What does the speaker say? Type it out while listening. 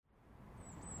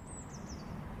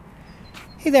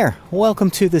Hey there, welcome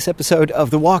to this episode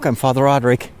of The Walk. I'm Father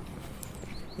Roderick.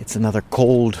 It's another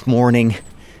cold morning,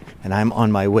 and I'm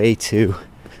on my way to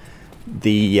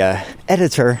the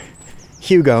editor,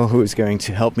 Hugo, who is going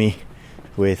to help me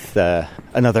with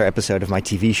another episode of my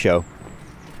TV show.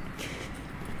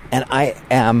 And I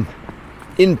am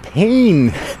in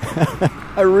pain.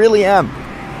 I really am.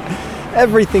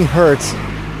 Everything hurts.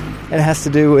 And it has to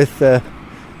do with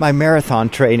my marathon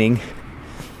training,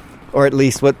 or at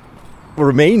least what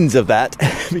remains of that,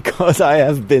 because I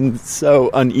have been so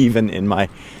uneven in my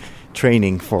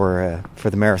training for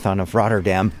the marathon of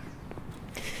Rotterdam,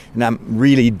 and I'm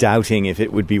really doubting if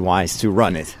it would be wise to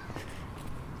run it.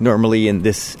 Normally, at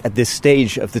this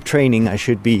stage of the training, I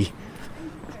should be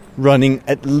running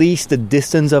at least the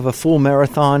distance of a full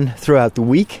marathon throughout the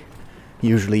week.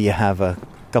 Usually, you have a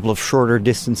couple of shorter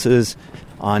distances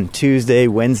on Tuesday,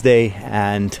 Wednesday,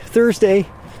 and Thursday.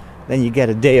 Then you get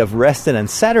a day of rest, and on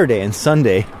Saturday and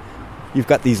Sunday, you've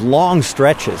got these long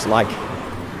stretches. Like,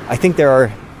 I think there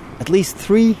are at least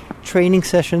 3 training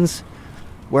sessions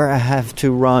where I have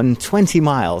to run 20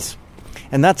 miles.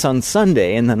 And that's on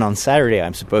Sunday, and then on Saturday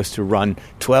I'm supposed to run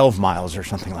 12 miles or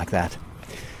something like that.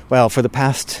 Well, for the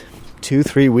past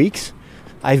 2-3 weeks,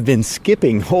 I've been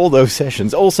skipping all those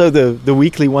sessions. Also the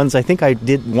weekly ones. I think I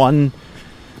did one,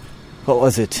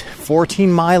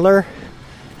 14-miler.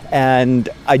 And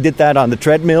I did that on the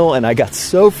treadmill, and I got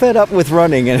so fed up with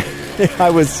running, and I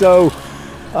was so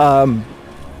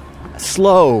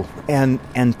slow, and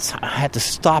I had to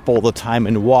stop all the time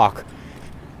and walk,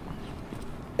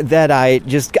 that I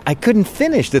couldn't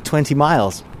finish the 20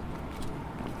 miles.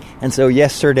 And so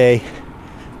yesterday,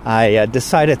 I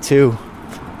decided to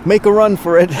make a run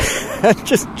for it, and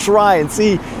just try and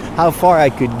see how far I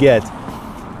could get.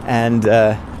 And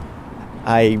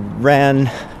I ran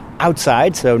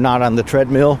outside, so not on the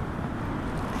treadmill,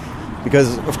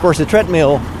 because of course the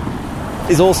treadmill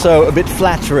is also a bit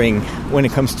flattering when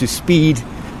it comes to speed,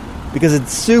 because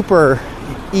it's super,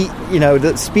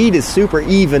 the speed is super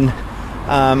even.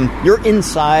 You're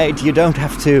inside, you don't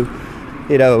have to,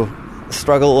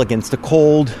 struggle against the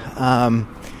cold.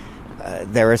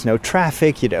 There is no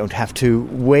traffic, you don't have to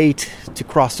wait to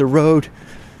cross the road,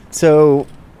 so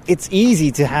it's easy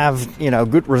to have,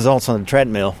 good results on the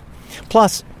treadmill.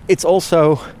 Plus, it's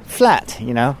also flat,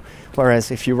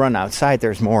 whereas if you run outside,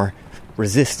 there's more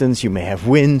resistance, you may have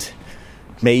wind,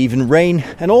 may even rain,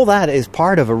 and all that is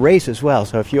part of a race as well.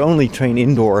 So if you only train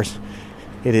indoors,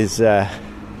 it is,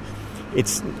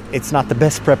 it's not the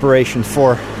best preparation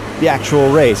for the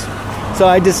actual race. So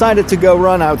I decided to go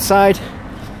run outside,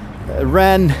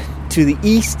 ran to the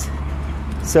east.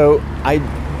 So I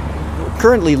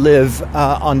currently live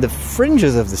on the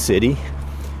fringes of the city,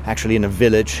 actually in a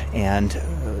village, and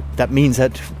that means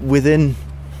that within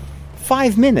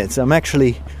 5 minutes I'm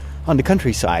actually on the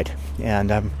countryside,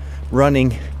 and I'm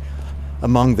running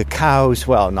among the cows.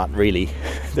 Well, not really,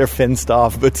 they're fenced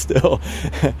off, but still.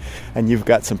 And you've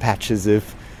got some patches of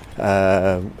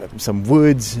some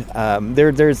woods.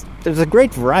 There's a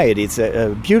great variety. It's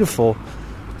a beautiful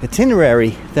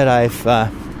itinerary that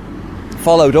I've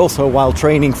followed also while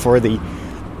training for the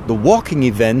walking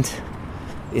event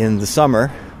in the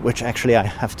summer, which actually I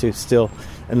have to still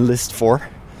enlist for.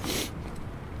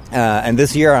 And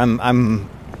this year I'm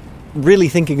really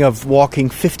thinking of walking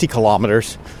 50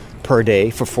 kilometers per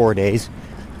day for 4 days.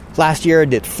 Last year I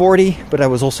did 40, but I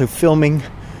was also filming,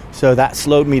 so that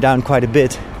slowed me down quite a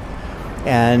bit.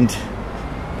 And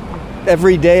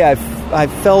every day I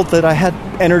felt that I had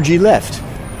energy left.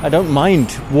 I don't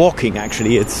mind walking,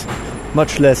 actually. It's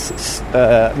much less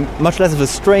of a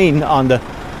strain on the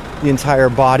entire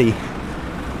body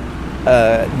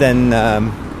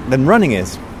than running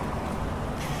is.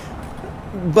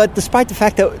 But despite the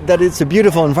fact that it's a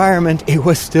beautiful environment, it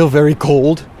was still very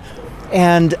cold,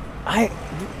 and I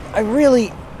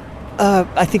really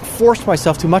I think forced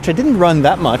myself too much. I didn't run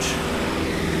that much.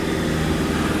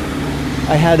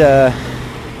 I had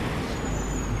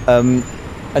an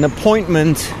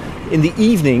appointment in the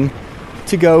evening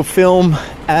to go film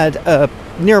at a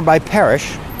nearby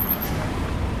parish,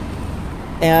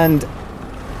 and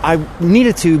I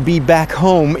needed to be back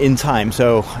home in time,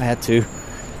 so I had to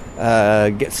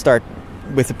start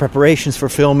with the preparations for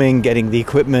filming, getting the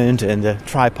equipment and the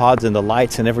tripods and the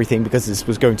lights and everything, because this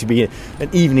was going to be an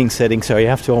evening setting, so you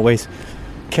have to always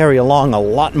carry along a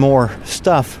lot more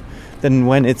stuff than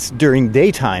when it's during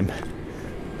daytime,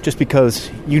 just because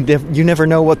you never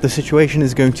know what the situation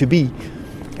is going to be.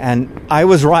 And I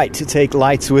was right to take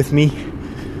lights with me,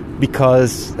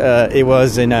 because it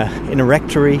was in a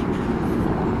rectory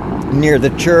near the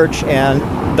church, and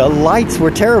the lights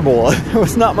were terrible. There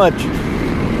was not much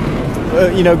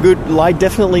good light.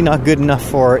 Definitely not good enough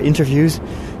for interviews.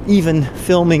 Even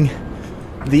filming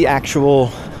the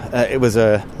actual, it was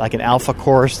like an alpha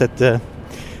course that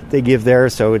they give there.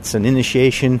 So it's an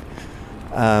initiation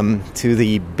to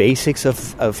the basics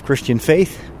of Christian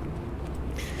faith.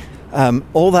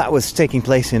 All that was taking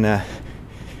place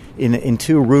in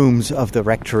 2 rooms of the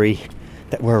rectory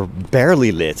that were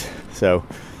barely lit. So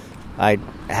I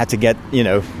had to get,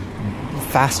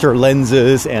 faster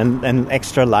lenses and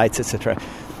extra lights, etc.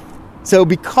 So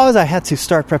because I had to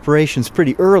start preparations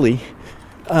pretty early,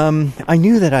 I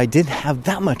knew that I didn't have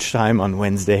that much time on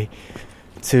Wednesday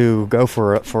to go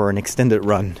for an extended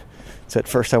run. So at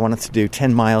first I wanted to do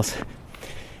 10 miles.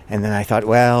 And then I thought,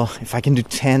 well, if I can do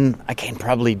 10, I can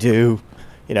probably do,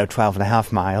 12 and a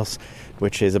half miles,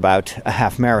 which is about a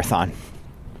half marathon.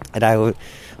 And I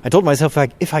told myself,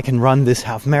 if I can run this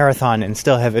half marathon and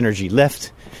still have energy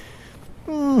left,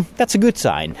 that's a good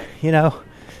sign,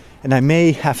 And I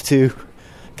may have to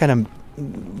kind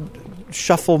of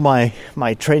shuffle my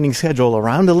training schedule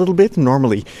around a little bit.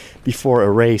 Normally, before a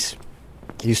race,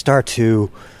 you start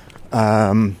to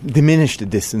diminish the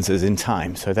distances in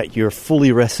time so that you're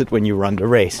fully rested when you run the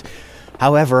race.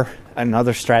 However,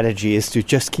 another strategy is to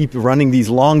just keep running these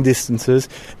long distances,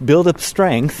 build up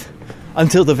strength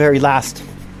until the very last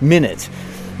minute.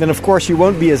 Then, of course, you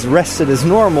won't be as rested as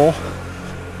normal.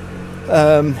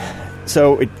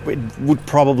 So it would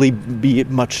probably be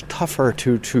much tougher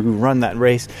to run that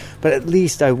race. But at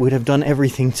least I would have done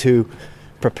everything to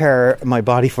prepare my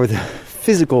body for the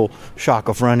physical shock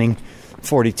of running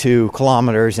 42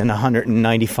 kilometers and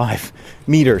 195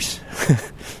 meters.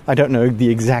 I don't know the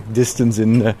exact distance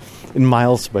in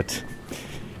miles, but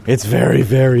it's very,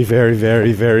 very, very,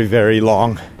 very, very, very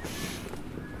long.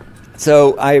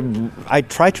 So I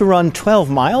tried to run 12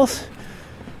 miles,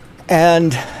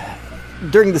 and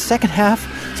during the second half,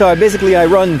 so I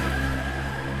run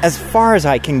as far as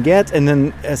I can get, and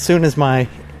then as soon as my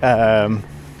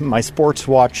sports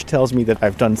watch tells me that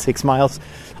I've done 6 miles,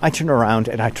 I turn around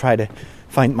and I try to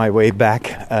find my way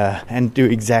back and do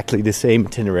exactly the same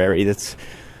itinerary. That's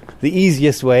the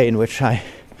easiest way in which I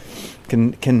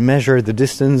can measure the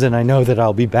distance, and I know that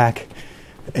I'll be back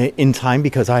in time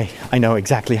because I know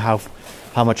exactly how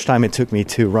much time it took me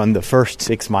to run the first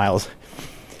 6 miles.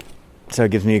 So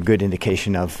it gives me a good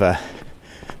indication of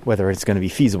whether it's going to be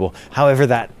feasible. However,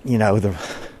 that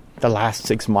the last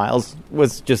 6 miles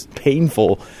was just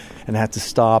painful, and I had to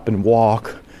stop and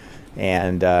walk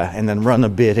and then run a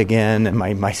bit again, and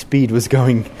my speed was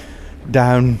going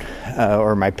down,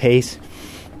 or my pace.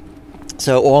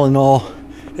 So all in all,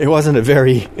 it wasn't a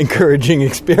very encouraging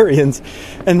experience.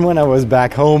 And when I was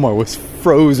back home, I was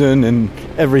frozen and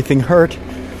everything hurt.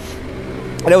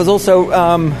 And I was also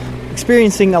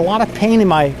experiencing a lot of pain in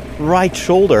my right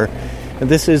shoulder. And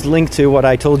this is linked to what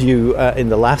I told you in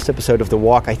the last episode of the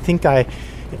walk. I think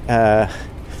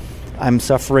I'm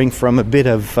suffering from a bit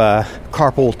of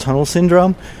carpal tunnel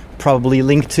syndrome, probably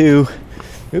linked to...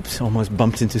 Oops, almost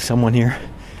bumped into someone here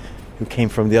who came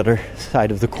from the other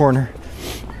side of the corner.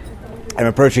 I'm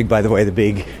approaching, by the way, the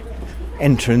big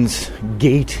entrance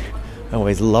gate. I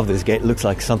always love this gate. It looks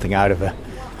like something out of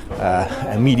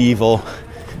a medieval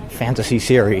fantasy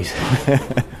series.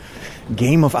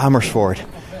 Game of Amersfoort.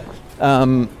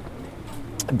 But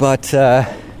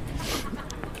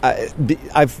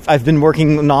I've been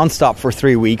working nonstop for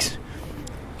 3 weeks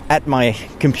at my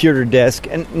computer desk,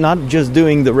 and not just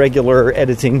doing the regular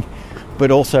editing,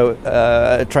 but also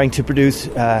trying to produce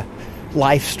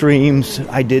live streams.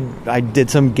 I did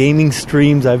some gaming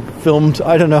streams. I've filmed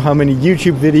I don't know how many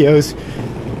YouTube videos.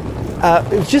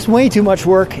 It was just way too much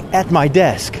work at my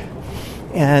desk,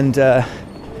 and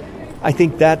I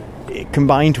think that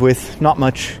combined with not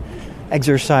much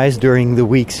exercise during the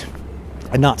weeks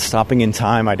and not stopping in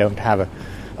time. I don't have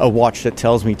a watch that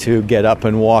tells me to get up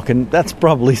and walk, and that's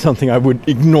probably something I would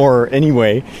ignore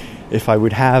anyway if I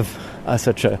would have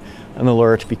such an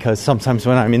alert, because sometimes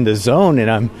when I'm in the zone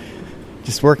and I'm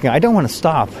just working, I don't want to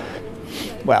stop.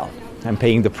 Well, I'm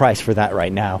paying the price for that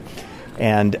right now.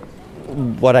 And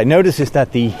what I notice is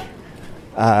that the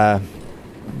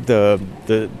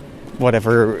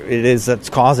whatever it is that's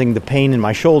causing the pain in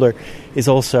my shoulder is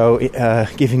also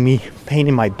giving me pain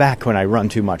in my back when I run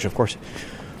too much. Of course,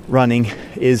 running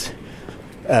is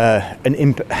has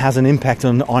an impact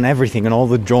on everything, and all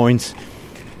the joints,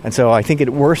 and so I think it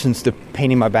worsens the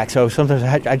pain in my back. So sometimes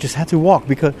I just had to walk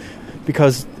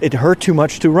because it hurt too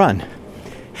much to run.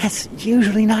 That's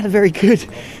usually not a very good,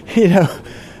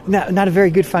 not a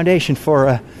very good foundation for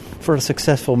a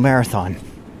successful marathon.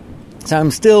 So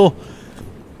I'm still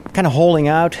kind of holding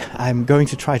out. I'm going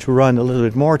to try to run a little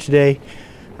bit more today.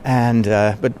 And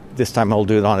but this time I'll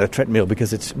do it on a treadmill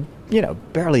because it's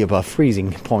barely above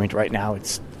freezing point right now.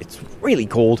 It's really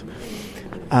cold,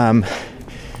 and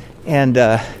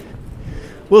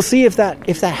we'll see if that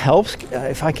helps.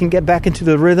 If I can get back into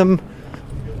the rhythm,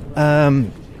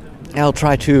 I'll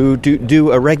try to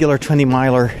do a regular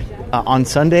 20-miler on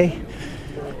Sunday,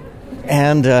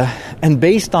 and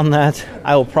based on that,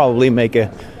 I'll probably make a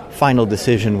final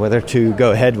decision whether to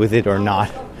go ahead with it or not.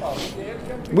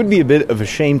 It would be a bit of a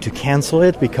shame to cancel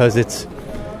it because it's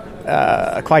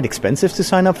quite expensive to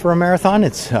sign up for a marathon.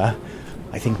 It's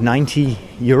I think 90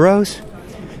 euros.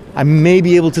 I may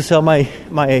be able to sell my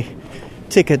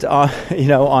ticket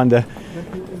on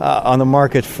the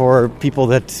market for people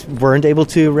that weren't able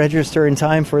to register in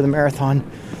time for the marathon.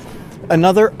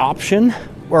 Another option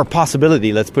or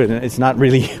possibility, let's put it, it's not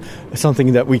really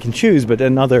something that we can choose, but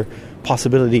another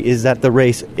possibility is that the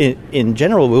race in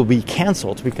general will be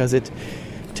cancelled because it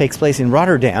takes place in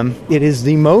Rotterdam. It is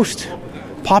the most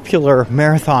popular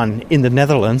marathon in the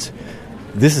Netherlands.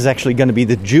 This is actually going to be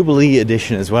the Jubilee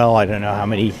edition as well. I don't know how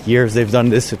many years they've done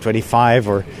this, 25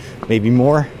 or maybe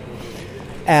more.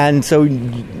 And so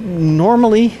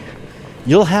normally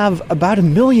you'll have about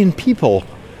 1 million people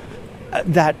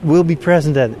that will be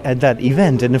present at that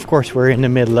event. And of course we're in the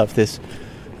middle of this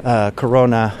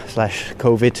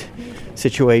Corona/COVID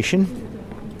situation.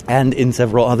 And in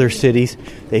several other cities,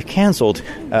 they've cancelled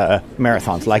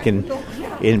marathons, like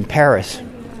in Paris.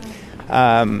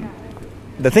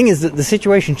 The thing is that the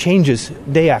situation changes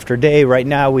day after day. Right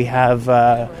now we have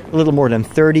a little more than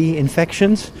 30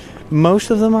 infections. Most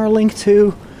of them are linked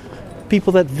to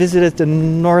people that visited the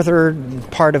northern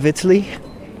part of Italy.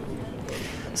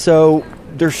 So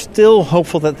they're still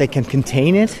hopeful that they can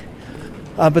contain it.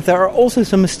 But there are also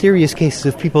some mysterious cases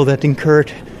of people that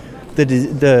incurred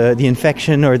the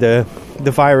infection or the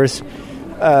virus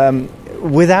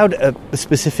without a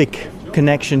specific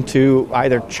connection to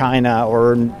either China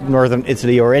or northern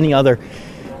Italy or any other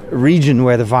region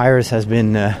where the virus has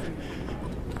been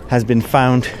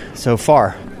found so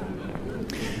far.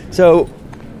 So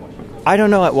I don't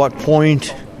know at what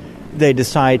point they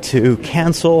decide to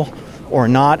cancel or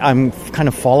not. I'm kind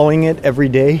of following it every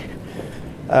day.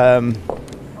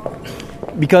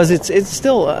 Because it's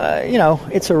still,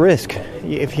 it's a risk.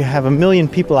 If you have 1 million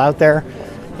people out there,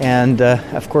 and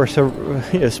of course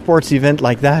a sports event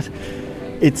like that,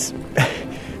 it's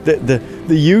the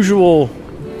usual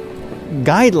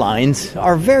guidelines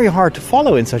are very hard to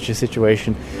follow in such a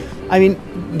situation. I mean,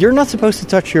 you're not supposed to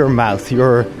touch your mouth,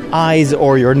 your eyes,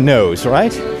 or your nose,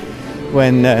 right?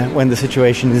 When the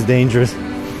situation is dangerous,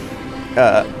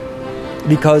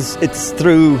 because it's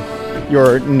through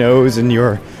your nose and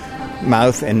your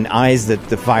mouth and eyes that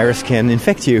the virus can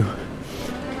infect you.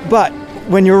 But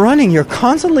when you're running, you're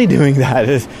constantly doing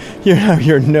that.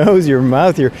 Your nose, your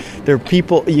mouth, there are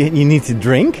people you need to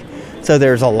drink. So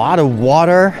there's a lot of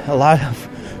water, a lot of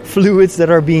fluids that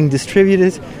are being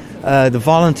distributed. The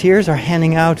volunteers are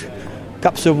handing out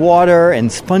cups of water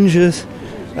and sponges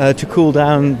to cool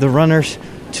down the runners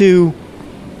to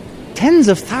tens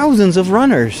of thousands of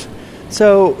runners.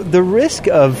 So the risk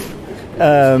of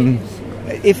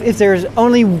if there's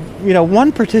only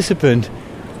one participant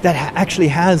that actually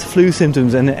has flu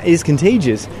symptoms and is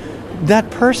contagious, that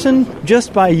person,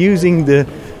 just by using the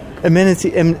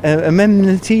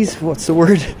amenities, what's the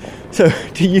word? So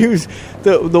to use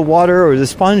the water or the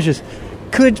sponges,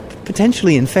 could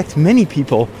potentially infect many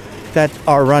people that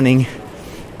are running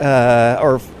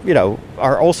are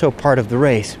also part of the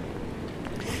race.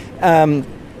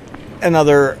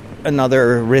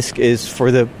 Another risk is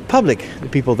for the public, the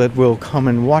people that will come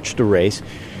and watch the race,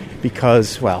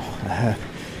 because,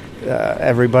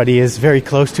 everybody is very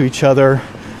close to each other.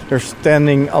 They're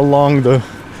standing along the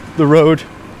road.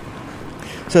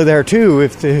 So there too,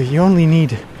 if you only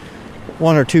need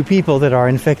 1 or 2 people that are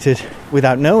infected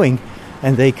without knowing,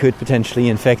 and they could potentially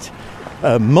infect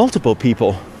multiple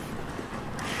people.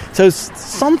 So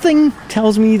something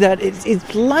tells me that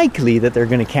it's likely that they're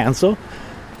going to cancel,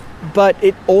 but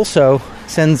it also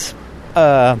sends,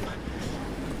 of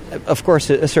course,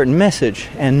 a certain message,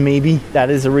 and maybe that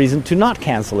is a reason to not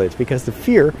cancel it, because the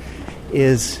fear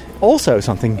is also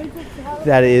something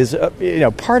that is,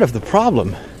 part of the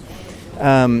problem.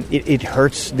 It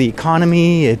hurts the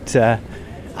economy.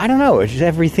 I don't know.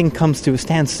 Everything comes to a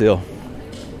standstill.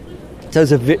 So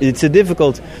it's a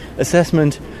difficult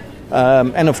assessment,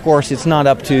 and of course, it's not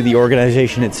up to the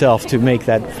organization itself to make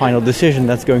that final decision.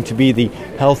 That's going to be the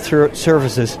health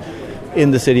services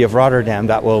in the city of Rotterdam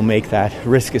that will make that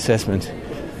risk assessment.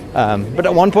 But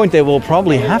at one point, they will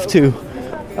probably have to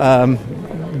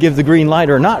give the green light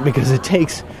or not, because it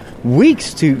takes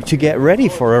weeks to get ready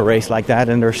for a race like that,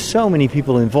 and there's so many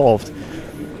people involved.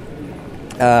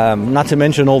 Not to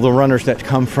mention all the runners that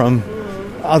come from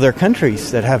other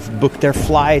countries that have booked their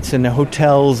flights and the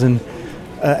hotels, and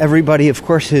everybody, of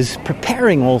course, is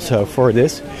preparing also for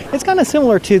this. It's kind of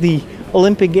similar to the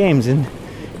Olympic Games in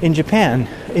Japan.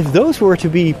 If those were to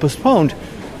be postponed,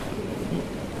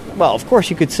 well, of course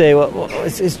you could say, well,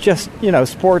 it's just,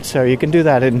 sports, so you can do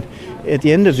that at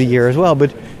the end of the year as well.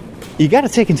 But you got to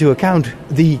take into account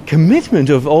the commitment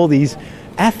of all these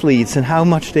athletes and how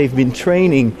much they've been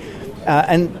training.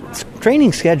 And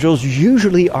training schedules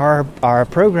usually are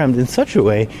programmed in such a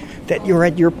way that you're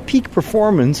at your peak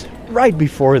performance right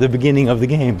before the beginning of the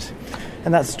games.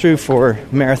 And that's true for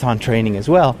marathon training as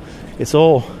well. It's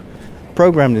all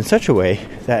programmed in such a way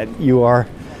that you are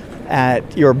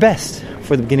at your best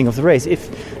for the beginning of the race.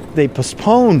 If they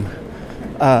postpone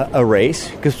a race,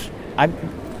 because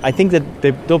I think that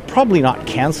they'll probably not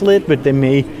cancel it, but they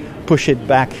may push it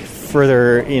back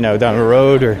further, down the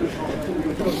road, or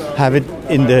have it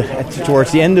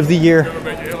towards the end of the year.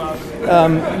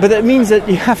 But that means that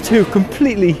you have to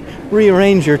completely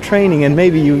rearrange your training, and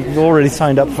maybe you've already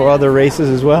signed up for other races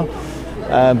as well.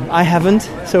 I haven't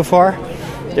so far.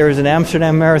 There is an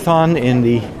Amsterdam Marathon in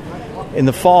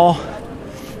the fall,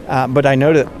 but I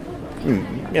know that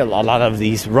a lot of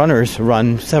these runners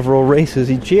run several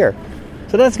races each year.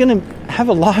 So that's going to have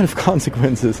a lot of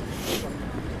consequences.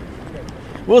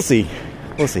 We'll see.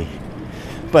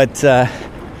 But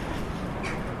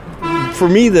for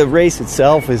me, the race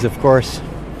itself is, of course,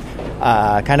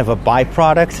 kind of a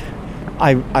byproduct.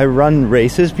 I run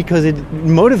races because it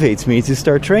motivates me to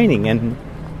start training. And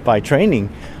by training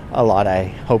a lot, I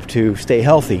hope to stay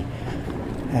healthy.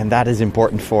 And that is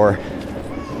important for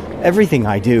everything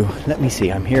I do. Let me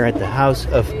see. I'm here at the house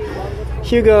of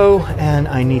Hugo, and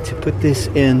I need to put this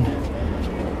in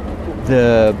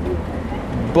the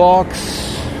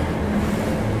box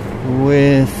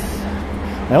with...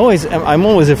 I'm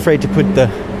always afraid to put the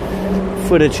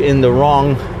footage in the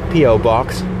wrong P.O.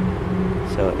 box.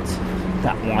 So it's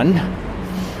that one.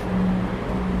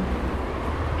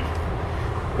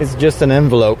 It's just an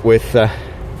envelope with a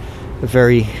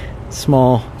very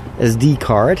small SD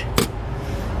card.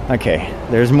 Okay,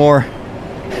 there's more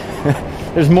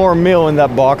there's more mail in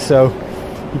that box, so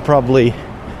he probably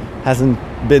hasn't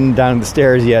been down the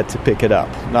stairs yet to pick it up.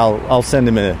 I'll send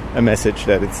him a message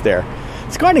that it's there.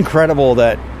 It's quite incredible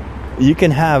that you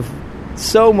can have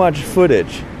so much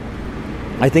footage.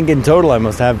 I think in total I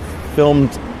must have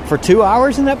filmed for 2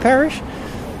 hours in that parish.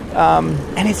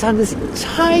 And it's on this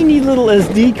tiny little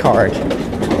SD card.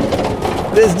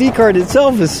 The SD card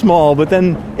itself is small, but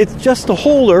then it's just a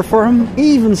holder for an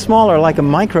even smaller, like a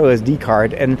micro SD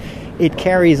card, and it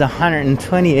carries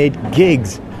 128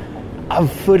 gigs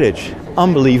of footage.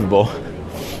 Unbelievable.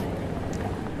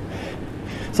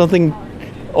 Something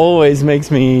always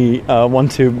makes me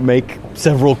want to make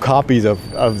several copies of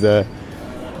the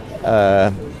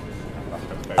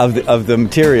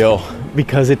material,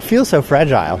 because it feels so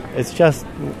fragile. It's just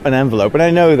an envelope, and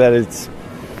I know that it's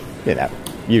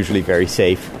usually very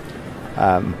safe.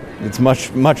 It's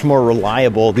much more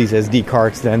reliable, these SD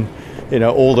cards, than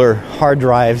older hard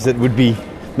drives that would be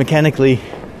mechanically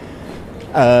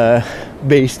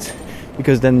based,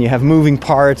 because then you have moving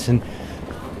parts. And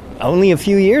only a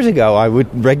few years ago I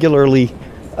would regularly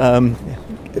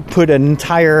put an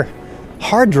entire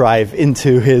hard drive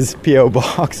into his P.O.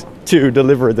 box to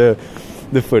deliver the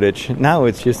footage. Now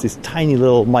it's just this tiny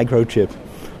little microchip.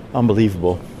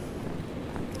 Unbelievable.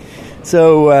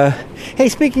 So, hey,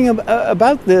 speaking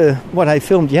about what I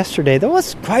filmed yesterday, that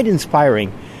was quite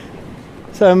inspiring.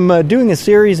 So I'm doing a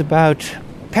series about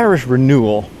parish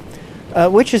renewal,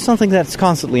 which is something that's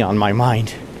constantly on my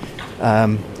mind.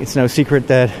 It's no secret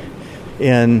that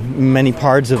in many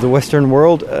parts of the Western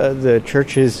world, the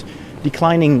church is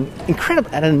declining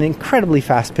at an incredibly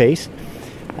fast pace.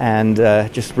 And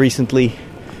just recently,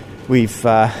 we've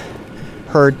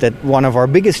heard that one of our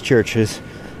biggest churches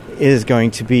is going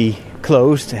to be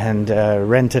closed and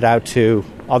rented out to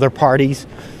other parties.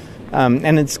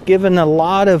 And it's given a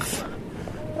lot of...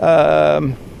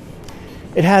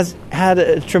 it has had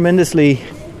a tremendously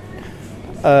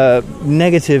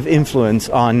negative influence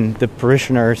on the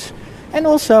parishioners. And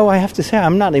also, I have to say,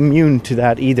 I'm not immune to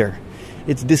that either.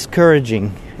 It's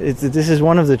discouraging. This is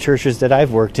one of the churches that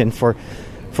I've worked in for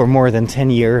more than 10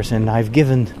 years, and I've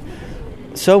given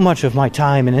so much of my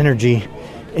time and energy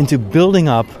into building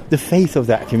up the faith of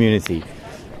that community.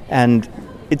 And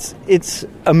it's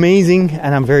amazing,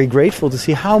 and I'm very grateful to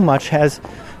see how much has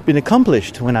been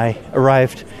accomplished. When I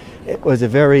arrived, it was a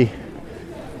very,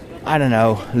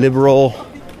 liberal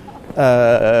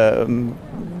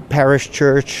parish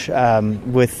church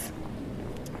with,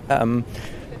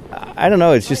 I don't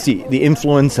know, it's just the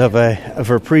influence of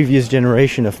a previous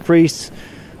generation of priests.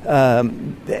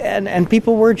 And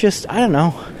people were just, I don't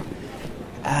know,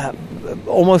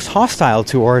 almost hostile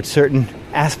towards certain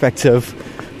aspects of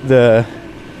the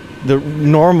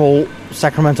normal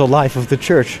sacramental life of the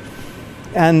church.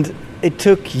 And it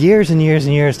took years and years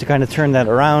and years to kind of turn that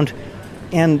around.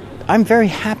 And I'm very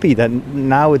happy that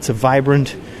now it's a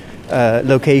vibrant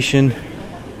location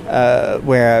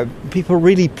where people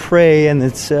really pray, and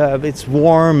it's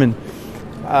warm. And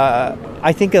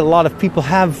I think a lot of people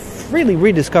have really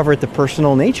rediscovered the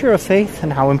personal nature of faith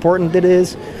and how important it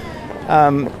is.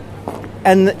 And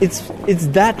it's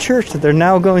that church that they're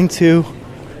now going to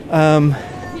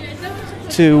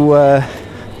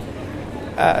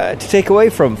take away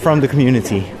from the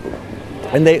community,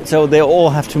 and they all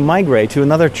have to migrate to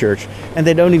another church, and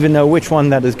they don't even know which one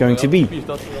that is going to be.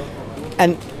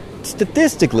 And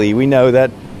statistically, we know that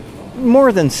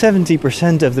more than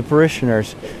 70% of the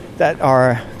parishioners that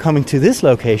are coming to this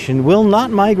location will not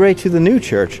migrate to the new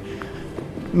church,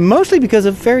 mostly because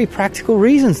of very practical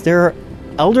reasons. They're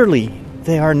elderly.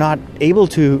 They are not able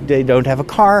to. They don't have a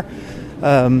car.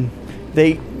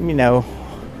 The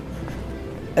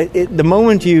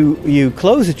moment you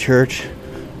close a church,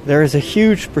 there is a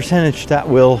huge percentage that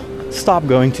will stop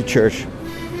going to church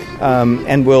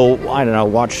and will, I don't know,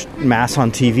 watch Mass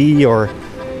on TV or...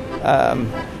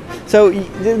 So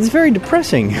it's very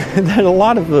depressing that a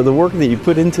lot of the work that you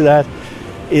put into that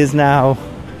is now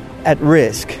at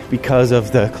risk because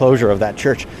of the closure of that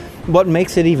church. What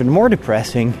makes it even more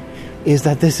depressing is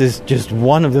that this is just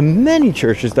one of the many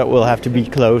churches that will have to be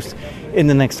closed in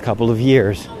the next couple of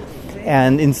years.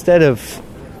 And instead of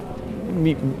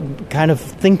kind of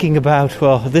thinking about,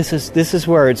 well, this is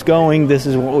where it's going, this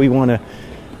is what we want to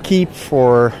keep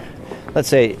for, let's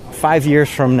say, 5 years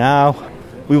from now,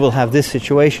 we will have this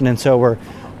situation, and so we're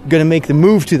going to make the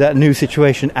move to that new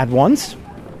situation at once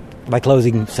by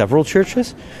closing several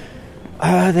churches.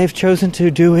 They've chosen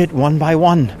to do it one by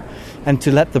one and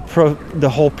to let the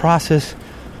whole process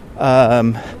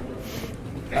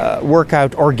work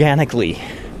out organically.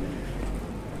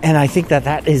 And I think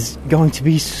that is going to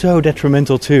be so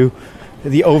detrimental to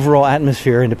the overall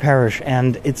atmosphere in the parish,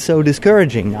 and it's so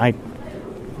discouraging. I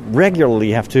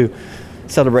regularly have to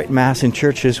celebrate Mass in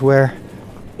churches where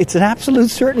it's an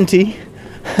absolute certainty.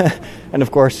 And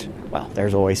of course, well,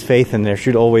 there's always faith and there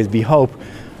should always be hope.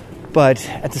 But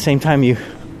at the same time,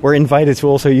 we're invited to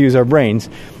also use our brains.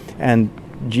 And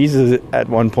Jesus at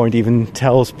one point even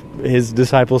tells his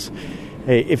disciples,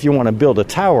 hey, if you want to build a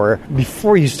tower,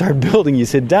 before you start building, you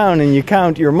sit down and you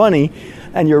count your money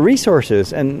and your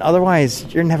resources. And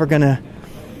otherwise, you're never going to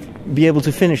be able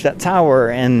to finish that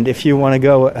tower. And if you want to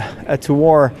go to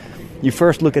war, you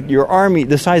first look at your army,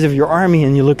 the size of your army,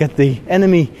 and you look at the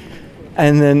enemy.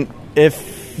 And then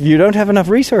if you don't have enough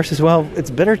resources, well, it's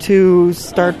better to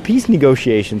start peace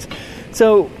negotiations.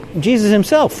 So Jesus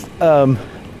himself,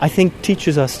 I think,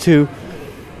 teaches us to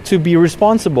be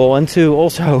responsible and to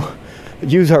also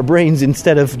use our brains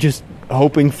instead of just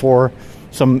hoping for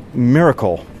some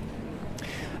miracle.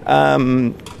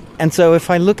 And so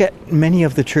if I look at many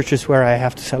of the churches where I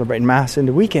have to celebrate Mass in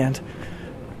the weekend,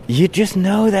 you just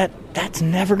know that that's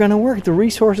never going to work. The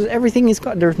resources, everything is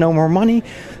gone. There's no more money.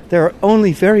 There are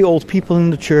only very old people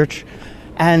in the church.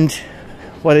 And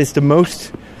what is the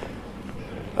most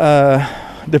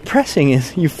depressing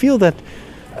is you feel that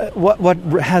what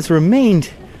has remained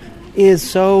is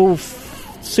so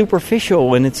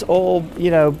superficial, and it's all,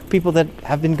 people that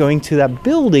have been going to that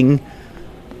building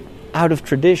out of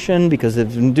tradition because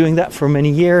they've been doing that for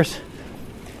many years.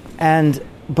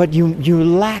 But you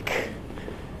lack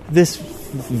this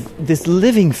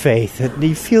living faith. That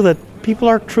you feel that people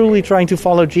are truly trying to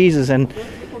follow Jesus and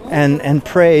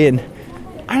pray. And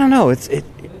I don't know.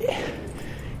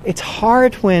 It's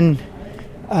hard when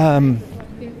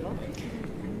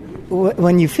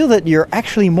you feel that you're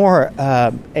actually more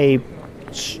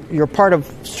you're part of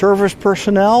service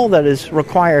personnel that is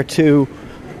required to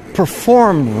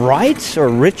perform rites or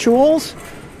rituals,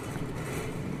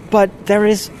 but there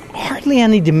is hardly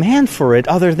any demand for it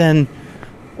other than,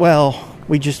 well,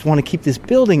 we just want to keep this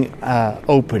building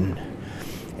open.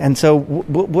 And so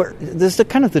there's the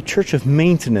kind of the church of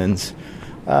maintenance.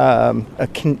 A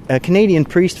Canadian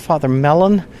priest, Father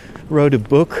Mellon, wrote a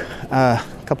book a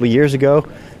couple of years ago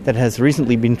that has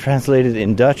recently been translated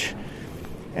in Dutch,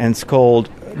 and it's called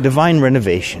Divine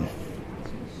Renovation.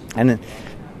 And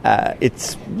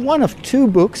it's one of two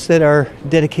books that are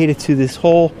dedicated to this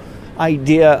whole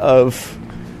idea of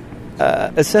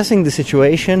assessing the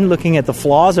situation, looking at the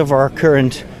flaws of our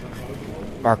current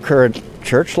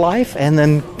church life and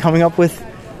then coming up with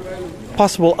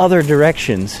possible other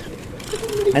directions.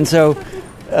 And so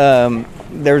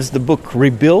there's the book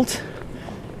Rebuilt,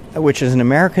 which is an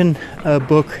American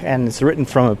book, and it's written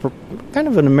from kind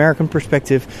of an American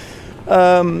perspective.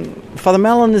 Father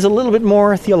Mellon is a little bit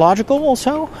more theological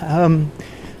also.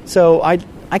 So I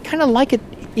kind of like it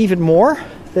even more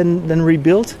than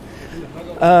Rebuilt.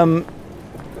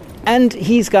 And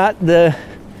he's got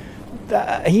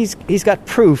he's got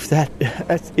proof that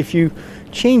if you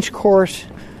change course,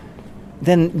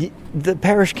 then the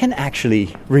parish can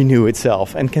actually renew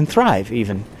itself and can thrive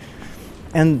even.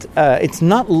 And it's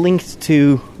not linked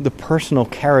to the personal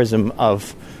charism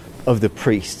of the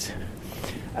priest,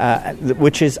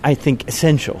 which is, I think,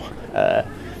 essential.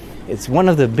 It's one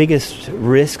of the biggest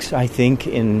risks, I think,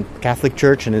 in Catholic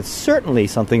Church, and it's certainly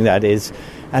something that is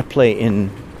at play in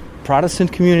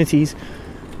Protestant communities,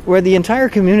 where the entire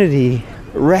community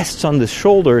rests on the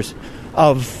shoulders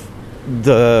of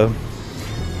the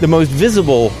most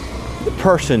visible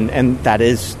person, and that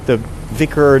is the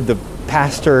vicar, the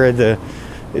pastor,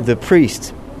 the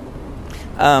priest.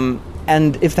 And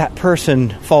if that person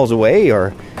falls away,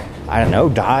 or I don't know,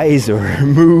 dies or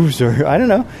moves, or I don't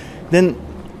know, then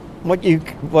what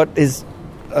is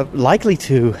likely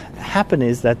to happen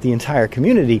is that the entire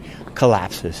community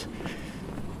collapses.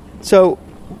 So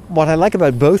what I like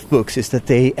about both books is that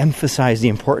they emphasize the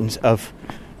importance of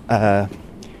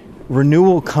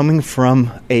renewal coming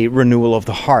from a renewal of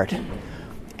the heart,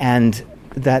 and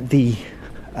that the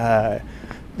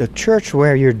church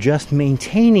where you're just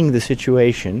maintaining the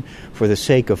situation for the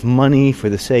sake of money, for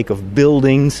the sake of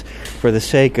buildings, for the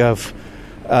sake of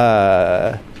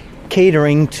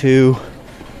catering to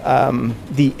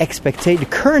the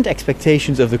current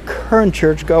expectations of the current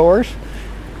churchgoers,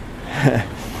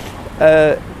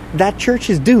 that church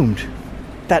is doomed.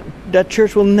 That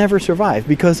church will never survive,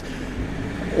 because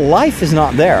life is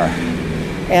not there,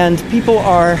 and people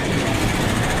are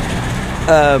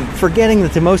forgetting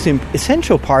that the most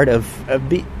essential part of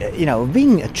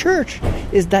being a church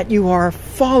is that you are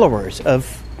followers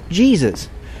of Jesus,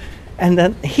 and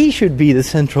that He should be the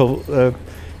central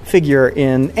figure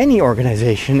in any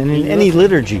organization and in any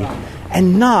liturgy,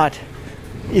 and not,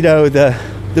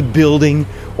 the building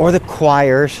or the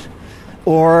choirs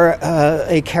or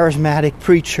a charismatic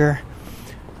preacher.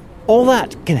 All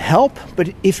that can help,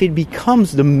 but if it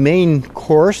becomes the main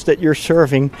course that you're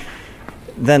serving,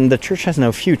 then the church has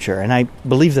no future. And I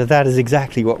believe that is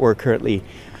exactly what we're currently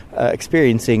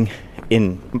experiencing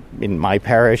in my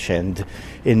parish and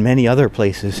in many other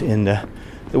places in the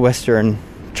Western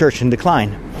Church in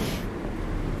decline.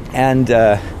 And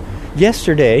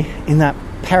yesterday, in that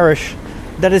parish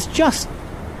that is just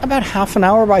about half an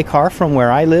hour by car from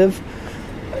where I live,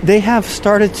 they have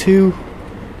started to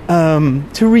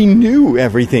renew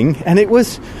everything, and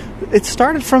it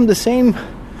started from the same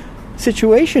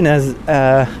situation as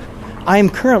I am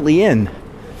currently in.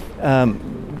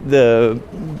 The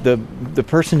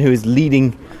person who is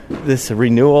leading this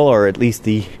renewal, or at least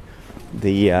the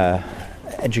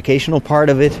educational part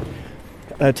of it,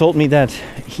 told me that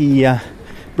he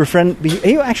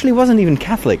actually wasn't even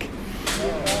Catholic.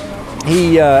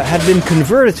 He had been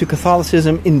converted to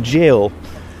Catholicism in jail.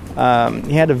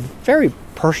 He had a very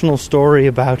personal story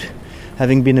about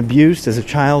having been abused as a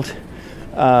child,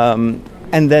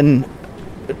 and then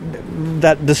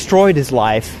that destroyed his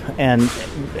life, and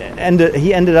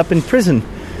he ended up in prison.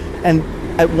 And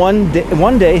at one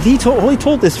day he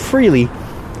told this freely,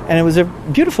 and it was a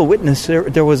beautiful witness.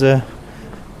 There was a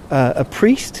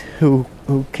priest who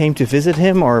came to visit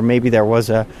him, or maybe there was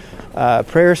a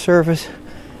prayer service,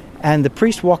 and the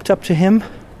priest walked up to him,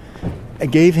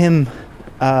 gave him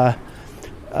a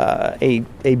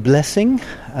blessing,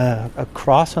 a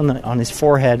cross on his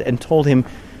forehead, and told him,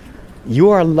 "You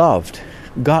are loved.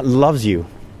 God loves you."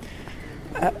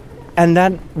 And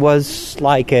that was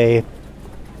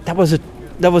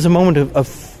a moment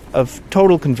of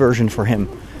total conversion for him.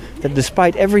 That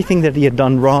despite everything that he had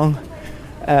done wrong,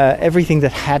 everything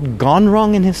that had gone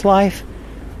wrong in his life,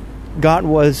 God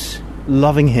was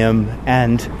loving him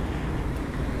and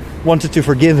wanted to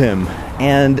forgive him.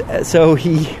 And so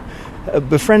he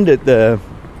befriended the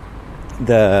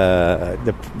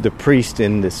priest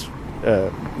in this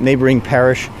neighboring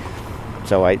parish.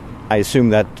 So I assume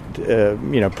that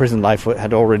prison life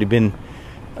had already been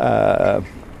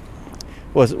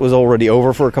was already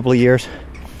over for a couple of years,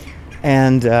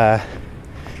 and the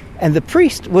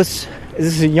priest this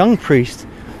is a young priest,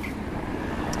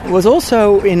 was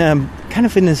also in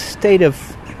a state of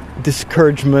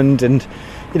discouragement, and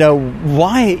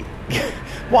why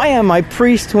am I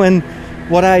priest when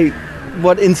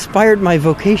what inspired my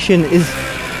vocation is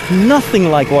nothing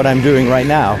like what I'm doing right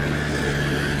now.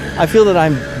 I feel that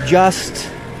I'm just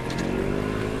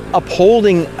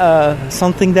upholding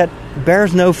something that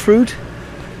bears no fruit,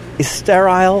 is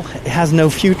sterile, has no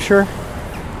future,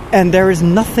 and there is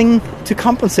nothing to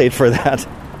compensate for that.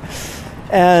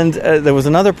 And there was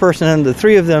another person, and the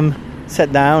three of them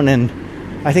sat down, and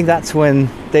I think that's when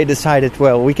they decided,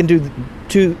 well, we can do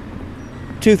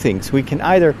two things. We can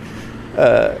either,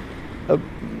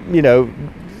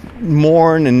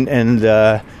 mourn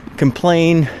and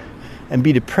complain and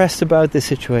be depressed about this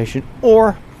situation,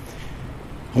 or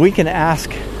we can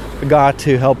ask God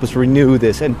to help us renew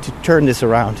this and to turn this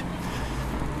around.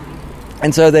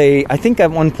 And so I think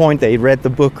at one point they read the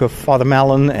book of Father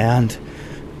Mallon, and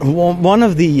one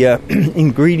of the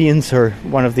ingredients or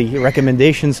one of the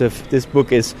recommendations of this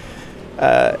book is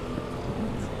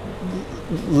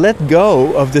let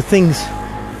go of the things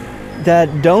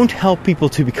that don't help people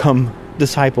to become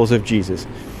disciples of Jesus.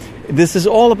 This is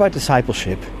all about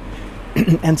discipleship.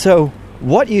 And so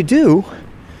what you do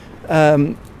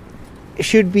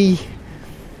should be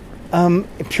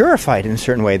purified in a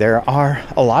certain way. There are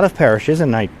a lot of parishes,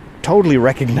 and I totally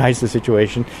recognize the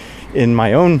situation in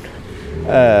my own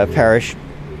parish,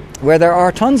 where there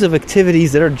are tons of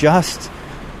activities that are just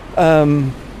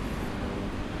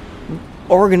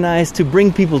organized to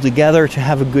bring people together to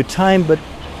have a good time, but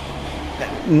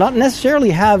not necessarily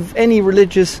have any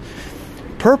religious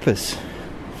purpose.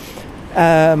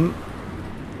 And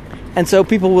so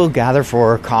people will gather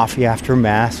for coffee after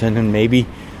Mass, and maybe,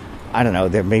 I don't know,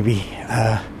 there may be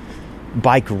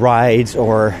bike rides,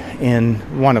 or in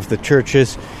one of the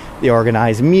churches they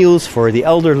organize meals for the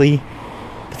elderly.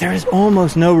 But there is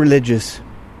almost no religious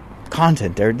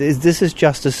content. This is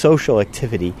just a social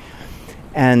activity.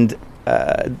 And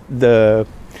the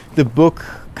book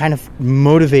kind of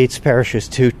motivates parishes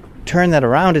to turn that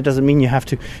around. It doesn't mean you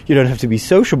don't have to be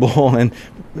sociable, and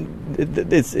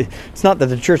it's not that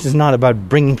the church is not about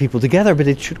bringing people together, but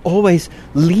it should always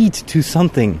lead to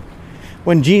something.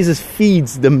 When Jesus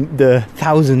feeds the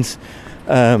thousands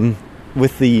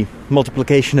with the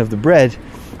multiplication of the bread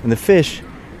and the fish,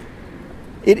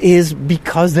 it is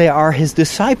because they are his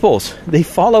disciples. They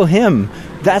follow him.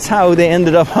 That's how they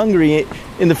ended up hungry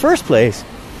in the first place.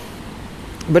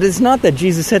 But it's not that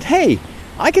Jesus said, hey,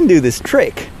 I can do this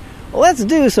trick. Let's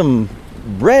do some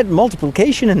bread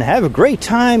multiplication and have a great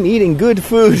time eating good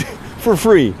food for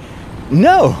free.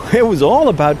 No, it was all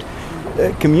about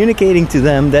communicating to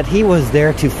them that he was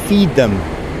there to feed them.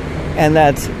 And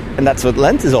that's what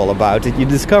Lent is all about. You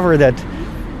discover that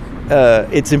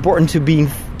it's important to be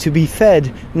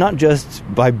fed not just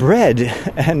by bread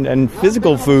and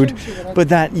physical food, but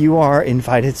that you are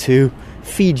invited to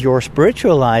feed your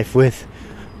spiritual life with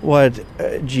what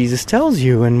Jesus tells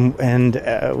you and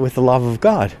with the love of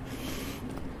God.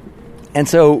 And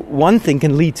so one thing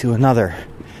can lead to another,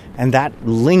 and that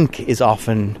link is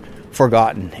often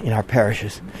forgotten in our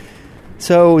parishes.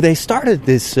 So they started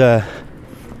this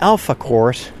Alpha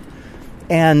course,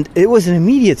 and it was an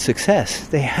immediate success.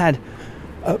 They had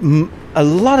a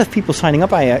lot of people signing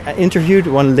up. I interviewed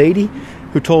one lady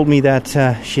who told me that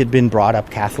she had been brought up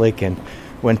Catholic and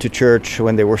went to church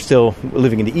when they were still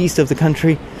living in the east of the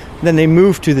country. Then they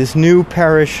moved to this new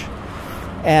parish,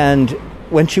 and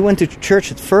when she went to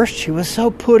church at first, she was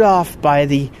so put off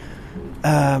by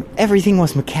everything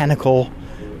was mechanical,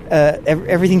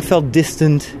 everything felt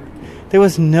distant. There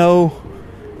was no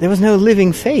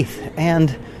living faith,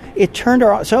 and it turned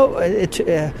her. So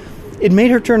it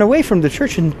made her turn away from the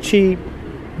church, and she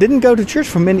didn't go to church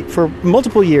for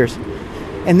multiple years.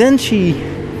 And then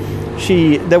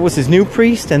there was this new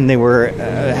priest, and they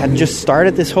had just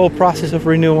started this whole process of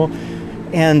renewal,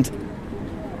 and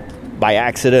by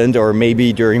accident, or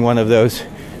maybe during one of those,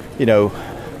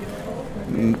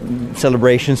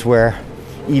 celebrations where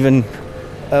even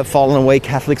fallen away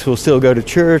Catholics will still go to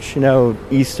church,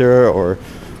 Easter or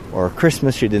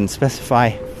Christmas. She didn't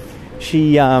specify.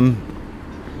 She was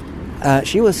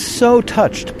so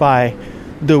touched by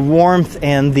the warmth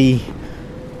and the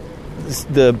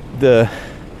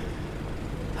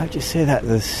how'd you say that?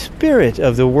 The spirit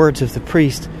of the words of the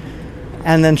priest.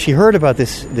 And then she heard about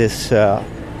this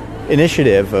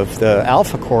initiative of the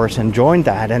Alpha course and joined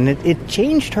that, and it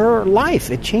changed her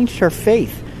life. It changed her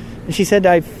faith. And she said,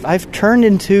 I've turned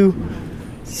into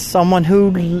someone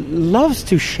who loves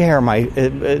to share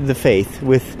the faith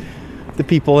with the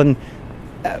people. And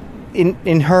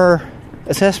in her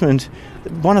assessment,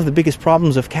 one of the biggest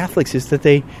problems of Catholics is that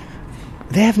they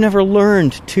have never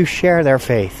learned to share their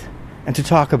faith and to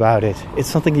talk about it. It's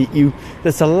something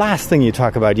that's the last thing you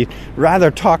talk about. You'd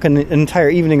rather talk an entire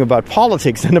evening about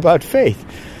politics than about faith.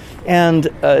 And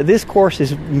this course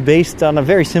is based on a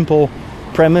very simple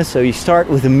premise. So you start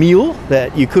with a meal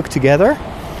that you cook together,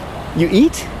 you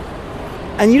eat,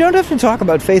 and you don't have to talk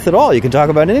about faith at all. You can talk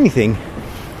about anything.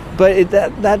 But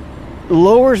that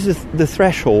lowers the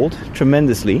threshold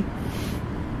tremendously.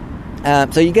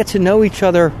 So you get to know each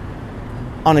other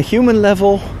on a human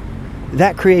level.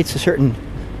 That creates a certain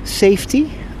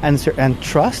safety and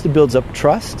trust. It builds up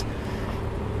trust.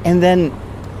 And then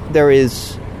there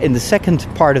is, in the second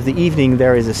part of the evening,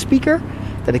 there is a speaker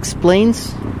that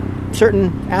explains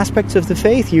certain aspects of the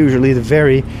faith, usually the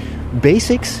very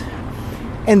basics.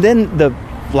 And then the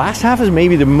last half is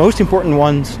maybe the most important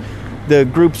ones. The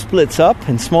group splits up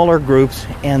in smaller groups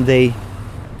and they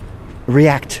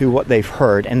react to what they've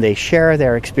heard and they share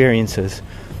their experiences.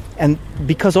 And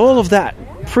because all of that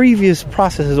previous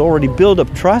process has already built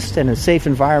up trust and a safe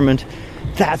environment,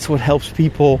 that's what helps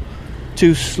people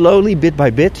to slowly, bit by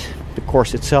bit. The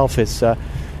course itself is a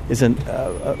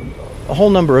whole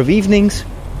number of evenings.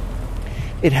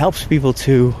 It helps people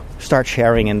to start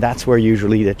sharing, and that's where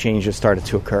usually the changes started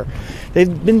to occur.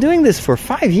 They've been doing this for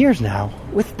 5 years now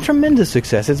with tremendous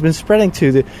success. It's been spreading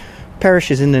to the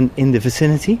parishes in the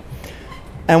vicinity.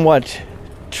 And what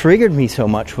triggered me so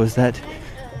much was that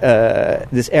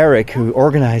this Eric, who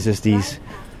organizes these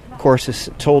courses,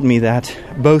 told me that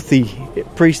both the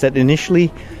priest that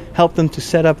initially helped them to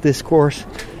set up this course,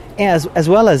 as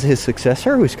well as his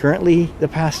successor, who is currently the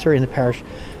pastor in the parish,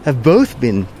 have both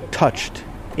been touched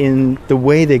in the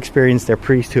way they experience their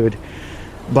priesthood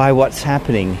by what's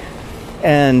happening.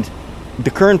 And the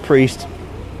current priest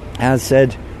has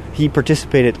said he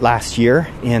participated last year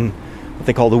in what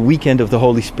they call the Weekend of the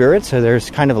Holy Spirit. So there's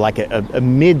kind of like a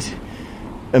mid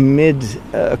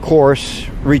course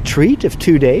retreat of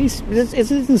 2 days.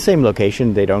 It's in the same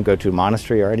location. They don't go to a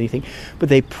monastery or anything, but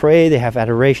they pray, they have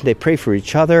adoration, they pray for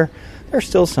each other. There's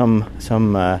still some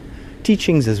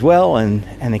teachings as well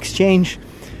and exchange.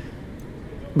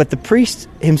 But the priest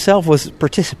himself was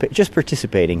just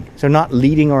participating, so not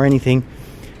leading or anything.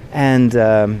 And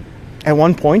at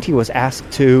one point he was asked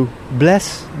to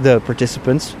bless the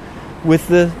participants with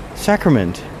the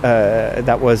sacrament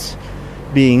that was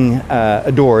being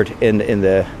adored in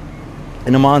the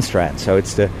monstrance. So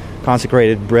it's the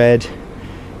consecrated bread.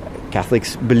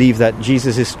 Catholics believe that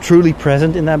Jesus is truly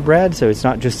present in that bread, so it's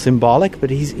not just symbolic, but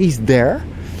he's there.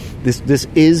 This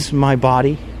is my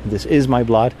body. This is my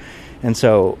blood. And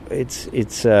so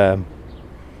it's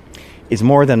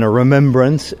more than a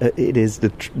remembrance. It is the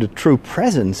true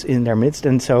presence in their midst.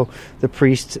 And so the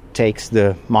priest takes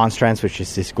the monstrance, which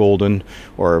is this golden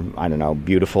or, I don't know,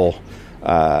 beautiful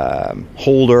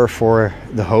holder for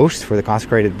the host, for the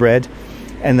consecrated bread,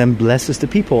 and then blesses the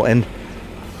people. And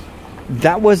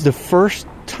that was the first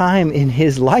time in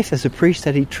his life as a priest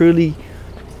that he truly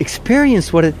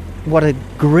experienced what a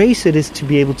grace it is to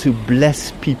be able to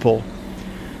bless people,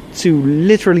 to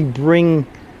literally bring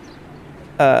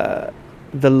the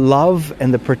love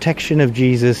and the protection of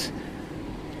Jesus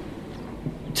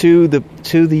to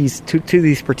these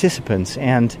participants.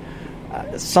 And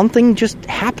something just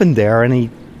happened there, and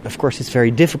of course it's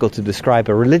very difficult to describe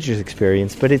a religious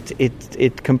experience, but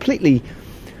it completely,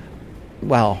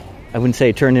 well, I wouldn't say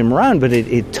it turned him around, but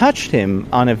it touched him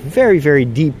on a very, very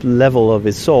deep level of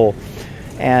his soul.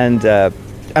 And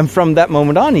from that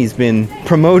moment on, he's been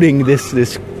promoting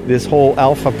this whole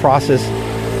Alpha process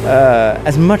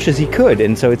as much as he could,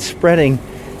 and so it's spreading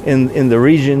in the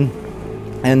region.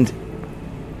 And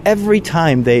every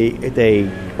time they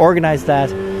organize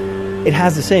that, it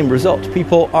has the same result.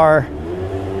 People are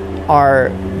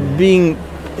being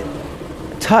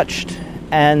touched,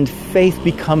 and faith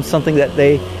becomes something that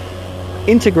they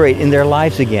integrate in their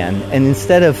lives again. And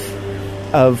instead of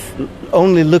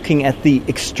only looking at the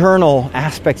external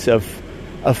aspects of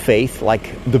faith,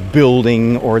 like the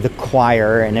building or the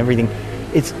choir and everything,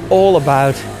 it's all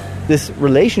about this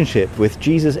relationship with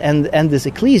Jesus and this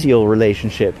ecclesial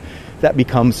relationship that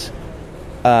becomes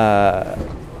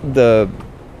the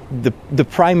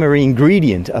primary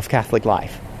ingredient of Catholic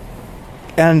life.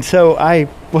 And so I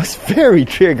was very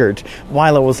triggered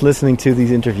while I was listening to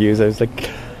these interviews. I was like,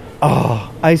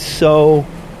 oh, I so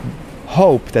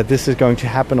hope that this is going to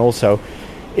happen also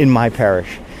in my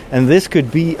parish. And this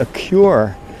could be a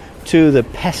cure to the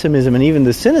pessimism and even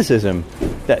the cynicism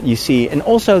that you see. And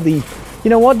also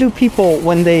what do people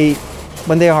when they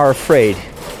are afraid?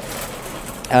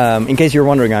 In case you're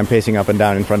wondering, I'm pacing up and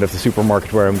down in front of the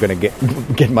supermarket where I'm going to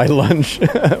get my lunch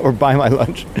or buy my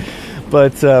lunch.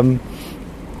 But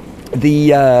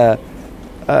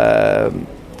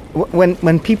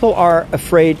when people are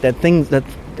afraid that things that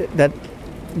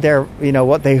they're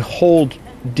what they hold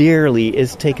dearly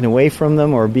is taken away from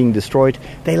them or being destroyed,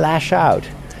 they lash out.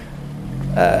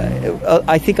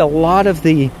 I think a lot of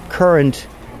the current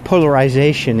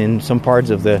polarization in some parts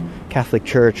of the Catholic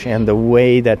Church and the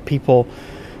way that people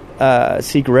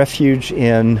seek refuge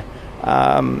in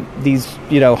these,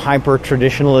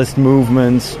 hyper-traditionalist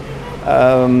movements,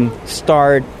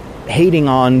 start hating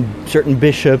on certain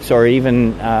bishops or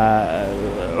even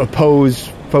oppose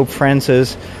Pope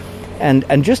Francis,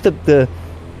 and just the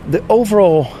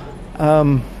overall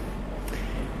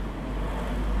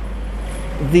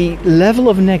the level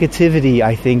of negativity,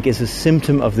 I think, is a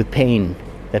symptom of the pain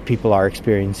that people are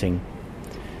experiencing.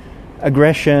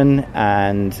 Aggression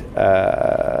and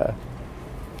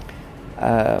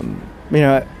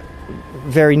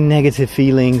very negative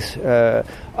feelings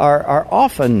are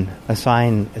often a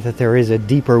sign that there is a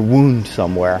deeper wound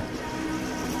somewhere.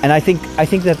 And I think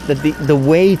that the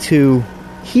way to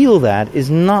heal that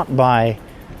is not by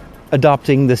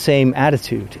adopting the same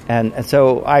attitude. And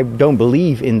so I don't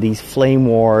believe in these flame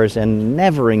wars and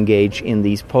never engage in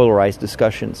these polarized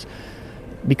discussions,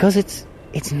 because it's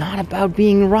not about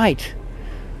being right.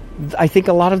 I think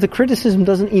a lot of the criticism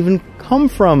doesn't even come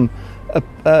from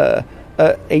a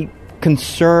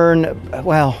concern.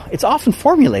 Well, it's often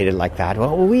formulated like that.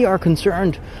 Well, we are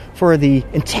concerned for the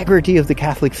integrity of the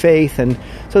Catholic faith. And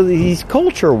so these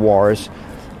culture wars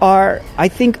are, I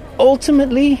think,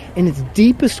 ultimately, in its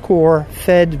deepest core,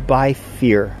 fed by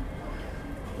fear.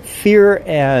 Fear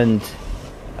and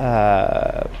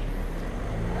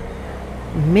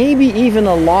maybe even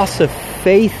a loss of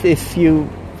faith, if you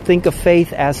think of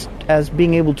faith as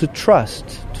being able to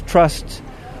trust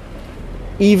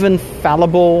even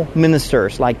fallible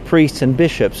ministers like priests and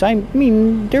bishops. I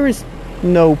mean, there is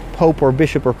no pope or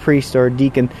bishop or priest or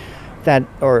deacon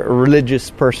or a religious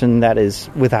person that is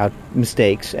without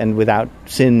mistakes and without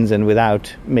sins and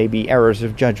without maybe errors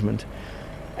of judgment.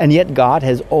 And yet God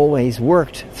has always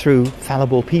worked through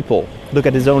fallible people. Look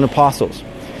at his own apostles.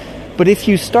 But if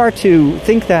you start to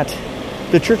think that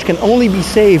the church can only be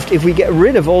saved if we get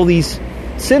rid of all these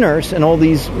sinners and all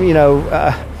these,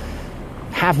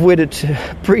 half-witted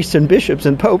priests and bishops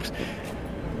and popes,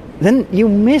 then you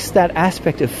miss that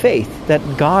aspect of faith, that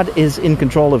God is in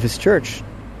control of his church,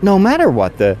 no matter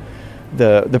what the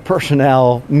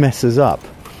personnel messes up.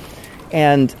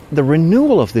 And the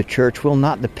renewal of the church will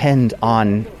not depend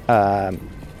on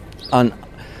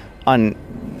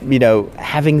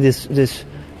having this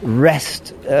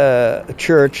rest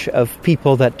church of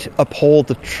people that uphold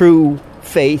the true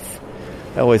faith.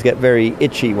 I always get very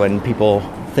itchy when people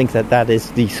think that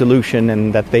is the solution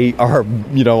and that they are,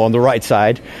 on the right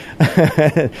side.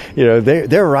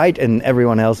 They're right and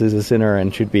everyone else is a sinner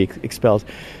and should be expelled.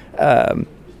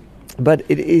 But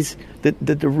it is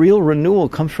the real renewal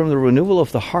comes from the renewal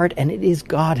of the heart, and it is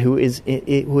God who is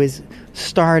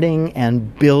starting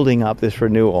and building up this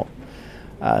renewal.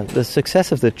 The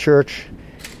success of the church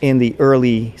in the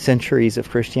early centuries of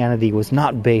Christianity was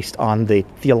not based on the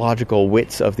theological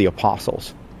wits of the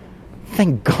apostles.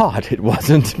 Thank God it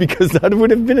wasn't, because that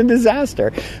would have been a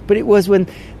disaster. But it was when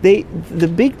the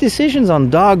big decisions on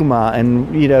dogma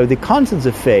and the contents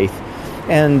of faith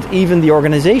and even the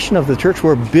organization of the church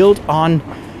were built on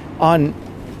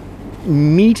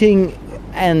meeting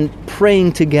and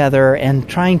praying together and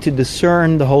trying to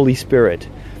discern the Holy Spirit.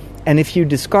 And if you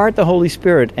discard the Holy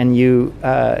Spirit and you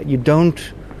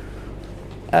don't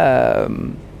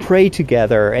pray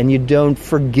together and you don't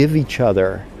forgive each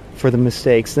other for the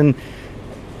mistakes, then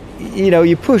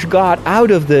you push God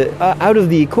out of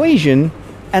the equation,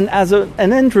 and as an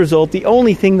end result, the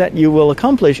only thing that you will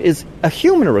accomplish is a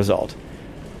human result,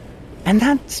 and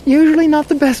that's usually not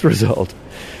the best result.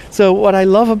 So what I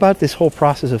love about this whole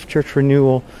process of church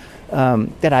renewal,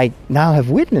 that I now have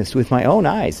witnessed with my own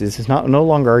eyes, this is no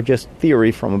longer just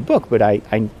theory from a book, but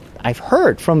I've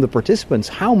heard from the participants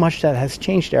how much that has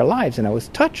changed their lives, and I was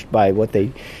touched by what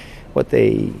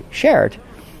they shared.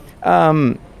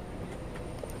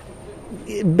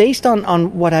 Based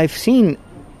on what I've seen,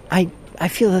 I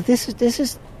feel that this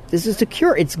is the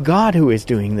cure. It's God who is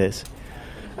doing this.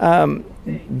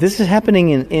 This is happening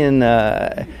in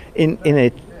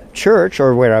a church,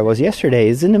 or where I was yesterday,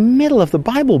 is in the middle of the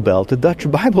Bible Belt, the Dutch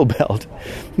Bible Belt,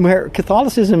 where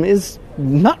Catholicism is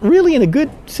not really in a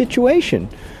good situation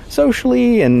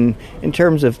socially and in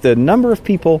terms of the number of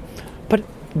people, but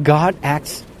God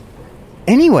acts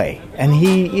anyway, and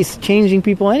he is changing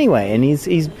people anyway, and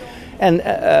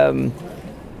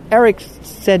Eric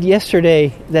said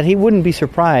yesterday that he wouldn't be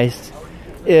surprised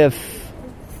if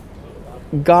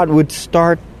God would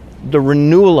start the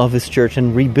renewal of his church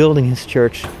and rebuilding his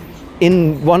church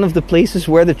in one of the places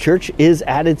where the church is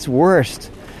at its worst,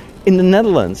 in the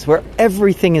Netherlands, where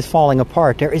everything is falling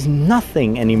apart, there is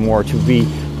nothing anymore to be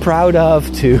proud of,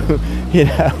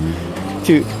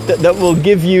 that will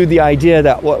give you the idea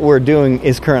that what we're doing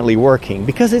is currently working,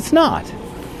 because it's not.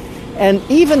 And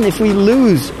even if we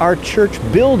lose our church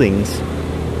buildings,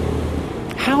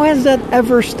 how has that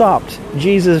ever stopped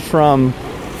Jesus from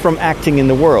acting in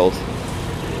the world?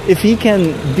 If he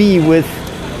can be with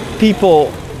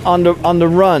people on the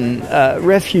run,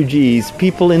 refugees,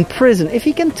 people in prison, if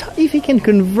he can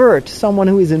convert someone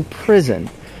who is in prison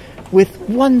with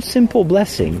one simple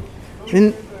blessing,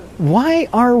 then why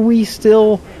are we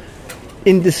still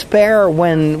in despair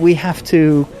when we have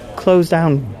to close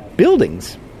down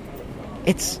buildings?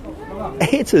 It's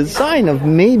a sign of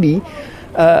maybe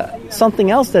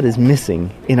something else that is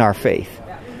missing in our faith.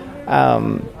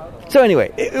 So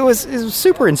anyway, it was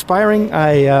super inspiring.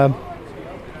 I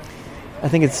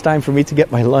think it's time for me to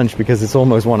get my lunch because it's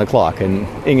almost 1 o'clock and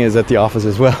Inge is at the office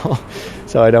as well.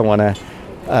 So I don't want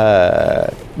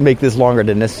to make this longer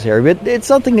than necessary. But it's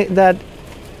something that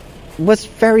was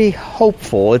very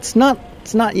hopeful. It's not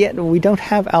yet. We don't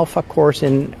have Alpha Course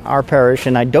in our parish,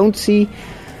 and I don't see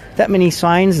that many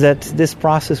signs that this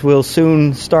process will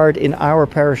soon start in our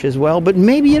parish as well. But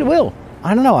maybe it will.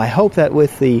 I don't know. I hope that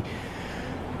with the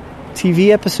TV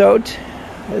episode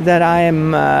that I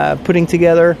am putting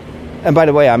together, and by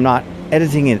the way, I'm not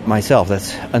editing it myself.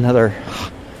 That's another.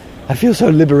 I feel so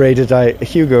liberated.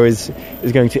 Hugo is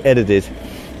going to edit it.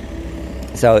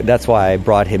 So that's why I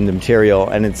brought him the material,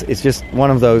 and it's just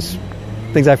one of those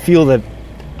things. I feel that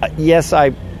yes,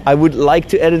 I would like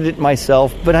to edit it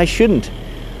myself, but I shouldn't.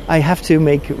 I have to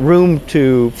make room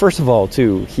to, first of all,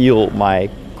 to heal my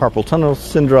carpal tunnel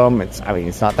syndrome. It's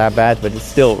not that bad, but it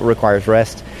still requires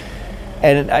rest,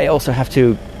 and I also have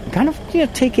to kind of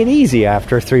take it easy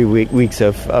after 3 weeks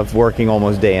of working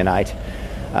almost day and night.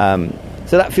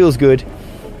 So that feels good.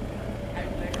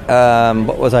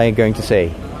 What was I going to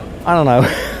say? I don't know.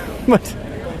 But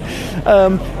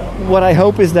what I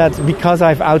hope is that because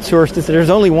I've outsourced this, there's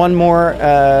only one more,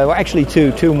 actually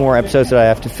two more episodes that I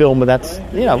have to film. But that's,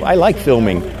 I like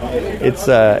filming. It's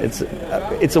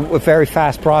a very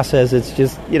fast process. It's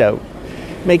just,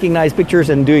 making nice pictures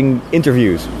and doing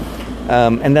interviews.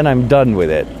 And then I'm done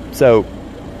with it. So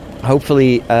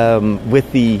hopefully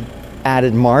with the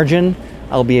added margin,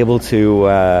 I'll be able to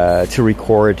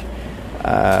record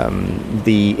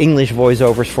the English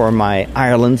voiceovers for my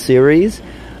Ireland series.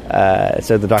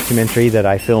 So the documentary that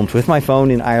I filmed with my phone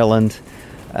in Ireland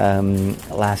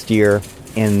last year,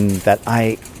 and that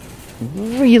I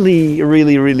really,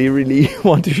 really, really, really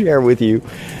want to share with you.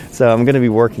 So I'm going to be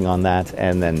working on that,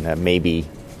 and then maybe,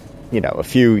 a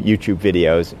few YouTube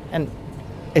videos. And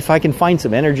if I can find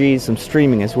some energy, some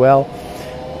streaming as well.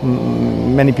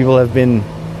 Many people have been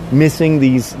missing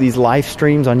these live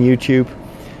streams on YouTube,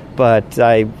 but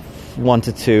I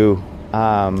wanted to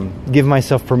give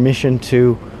myself permission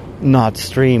to not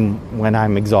stream when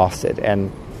I'm exhausted,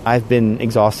 and I've been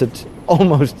exhausted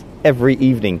almost every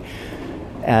evening.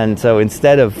 And so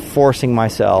instead of forcing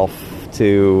myself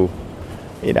to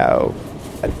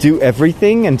do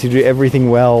everything and to do everything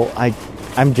well,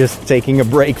 I'm just taking a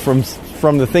break from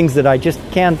the things that I just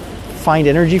can't find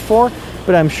energy for.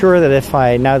 But I'm sure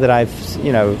that now that I've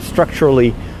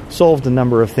structurally solved a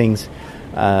number of things,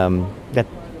 that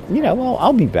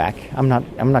I'll be back. I'm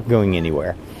not going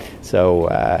anywhere. So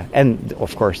and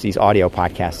of course these audio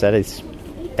podcasts, that is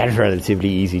relatively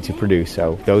easy to produce.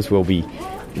 So those will be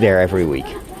there every week.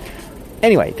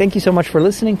 Anyway, thank you so much for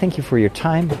listening. Thank you for your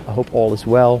time. I hope all is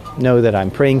well. Know that I'm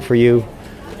praying for you.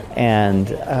 And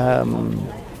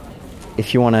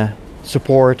if you want to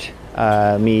support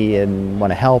me and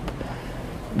want to help,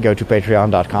 go to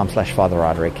patreon.com/Father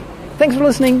Roderick. Thanks for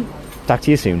listening. Talk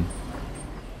to you soon.